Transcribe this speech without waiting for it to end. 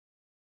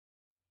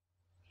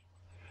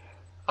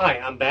Hi,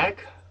 I'm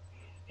back,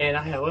 and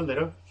I have a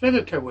little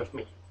visitor with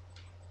me.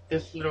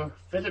 This little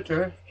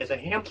visitor is a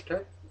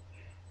hamster,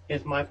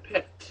 is my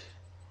pet.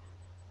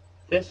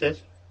 This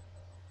is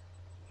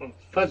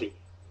Fuzzy.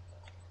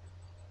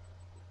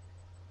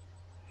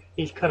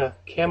 He's kind of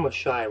camera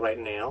shy right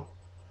now.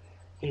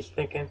 He's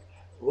thinking,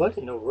 what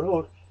in the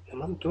world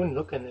am I doing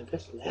looking at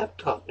this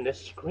laptop and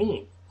this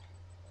screen?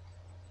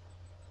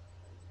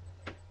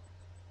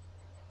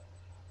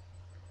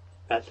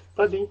 That's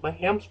Fuzzy, my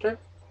hamster.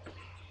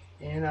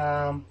 And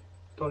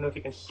don't know if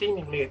you can see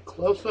me, make it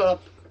close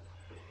up,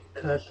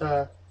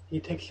 because he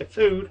takes the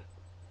food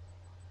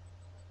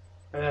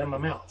right out of my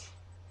mouth.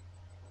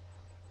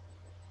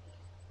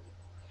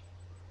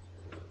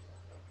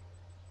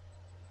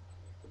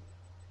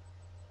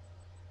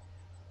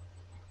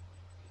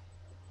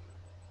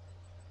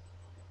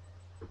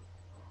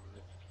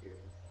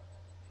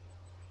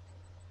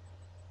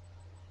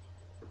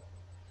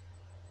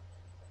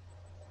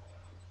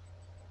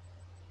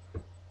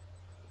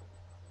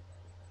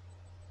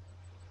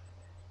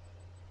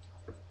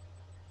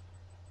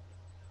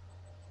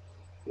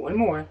 One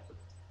more.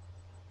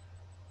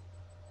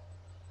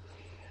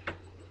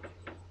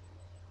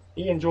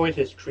 He enjoys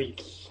his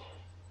treats.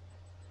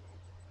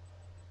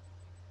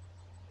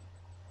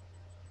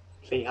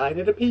 Say hi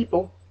to the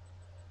people.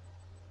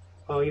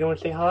 Oh, you don't want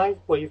to say hi?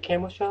 Well, you're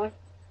camera shy?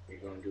 You're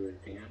gonna do it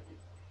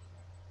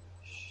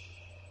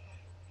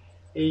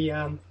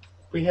again?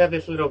 We have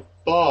this little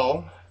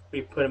ball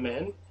we put him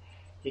in.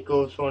 He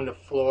goes on the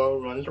floor,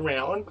 runs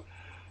around,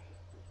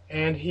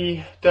 and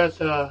he does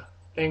a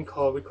thing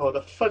we call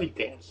the fuzzy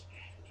dance.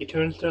 He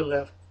turns to the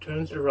left,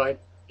 turns to the right,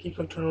 keeps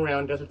on turning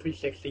around, does a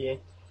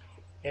 360,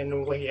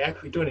 and when he's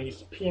actually doing it,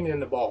 he's peeing in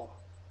the ball.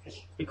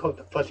 We call it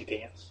the fuzzy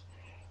dance.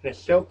 And it's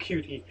so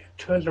cute. He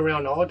turns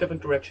around all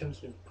different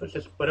directions and puts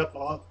his butt up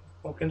all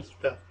against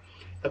the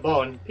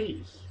ball and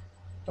pees.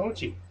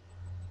 Don't you?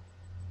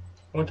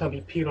 One time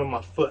he peed on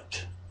my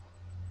foot.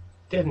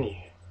 Didn't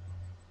he?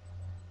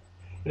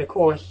 And of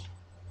course,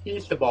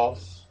 he's the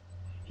boss.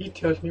 He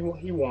tells me what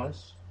he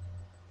wants.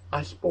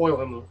 I spoil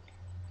him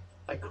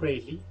like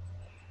crazy.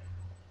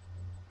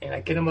 And I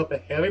get him up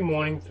every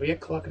morning, 3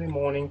 o'clock in the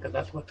morning, because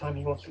that's what time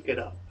he wants to get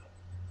up.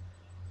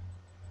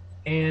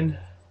 And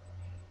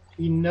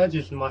he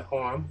nudges my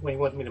arm when he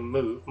wants me to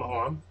move my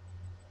arm.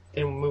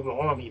 Then when I move my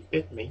arm, he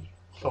bit me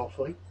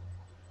softly.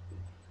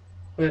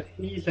 But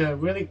he's a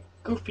really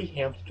goofy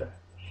hamster.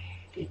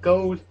 He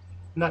goes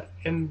not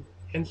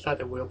inside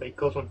the wheel, but he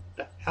goes on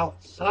the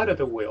outside of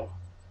the wheel.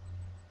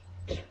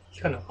 He's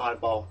kind of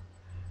oddball.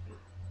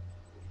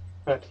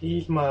 But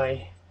he's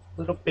my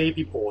little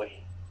baby boy.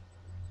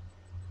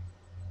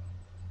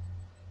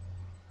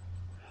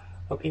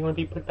 Okay, you want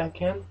to be put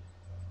back in?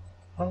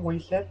 Huh? What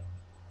you said?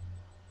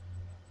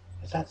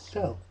 Is that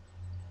so?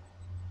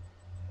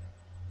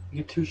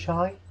 You too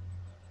shy?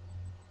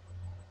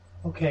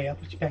 Okay, I'll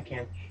put you back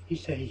in. He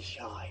said he's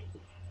shy.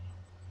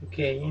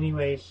 Okay,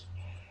 anyways.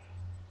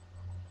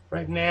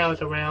 Right now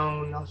it's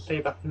around, I'll say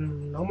about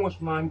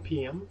almost 9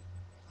 p.m.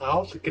 I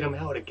also get him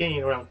out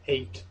again around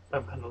 8, but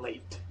I'm kind of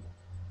late.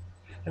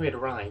 I made a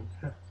rhyme.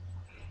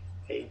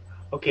 Hey,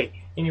 okay,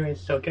 anyways,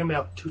 so get him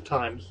out 2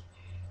 times.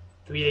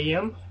 3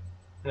 a.m.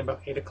 and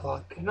about 8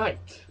 o'clock at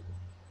night.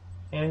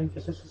 And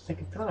this is the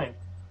second time.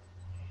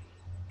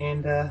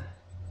 And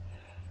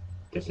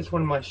this is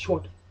one of my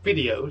short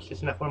videos.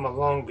 It's not one of my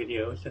long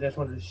videos, so I just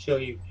wanted to show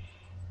you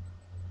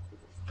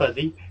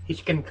Fuzzy.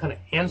 He's getting kind of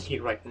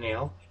antsy right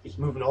now. He's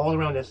moving all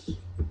around this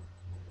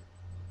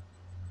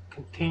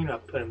container I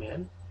put him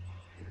in.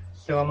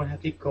 So I'm going to have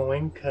to keep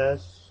going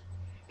because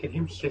get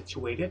him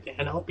situated,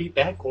 and I'll be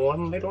back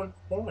on later on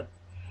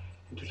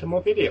and do some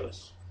more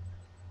videos.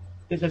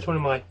 This is one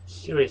of my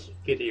serious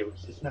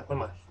videos. It's not one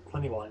of my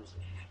funny ones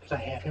because I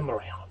have him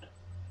around.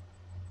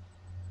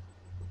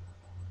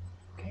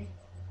 Okay?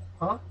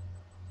 Huh?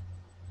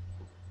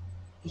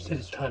 He said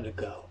it's time to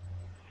go.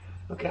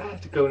 Okay, I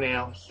have to go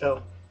now.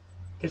 So,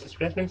 this is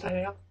Resman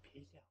signing out.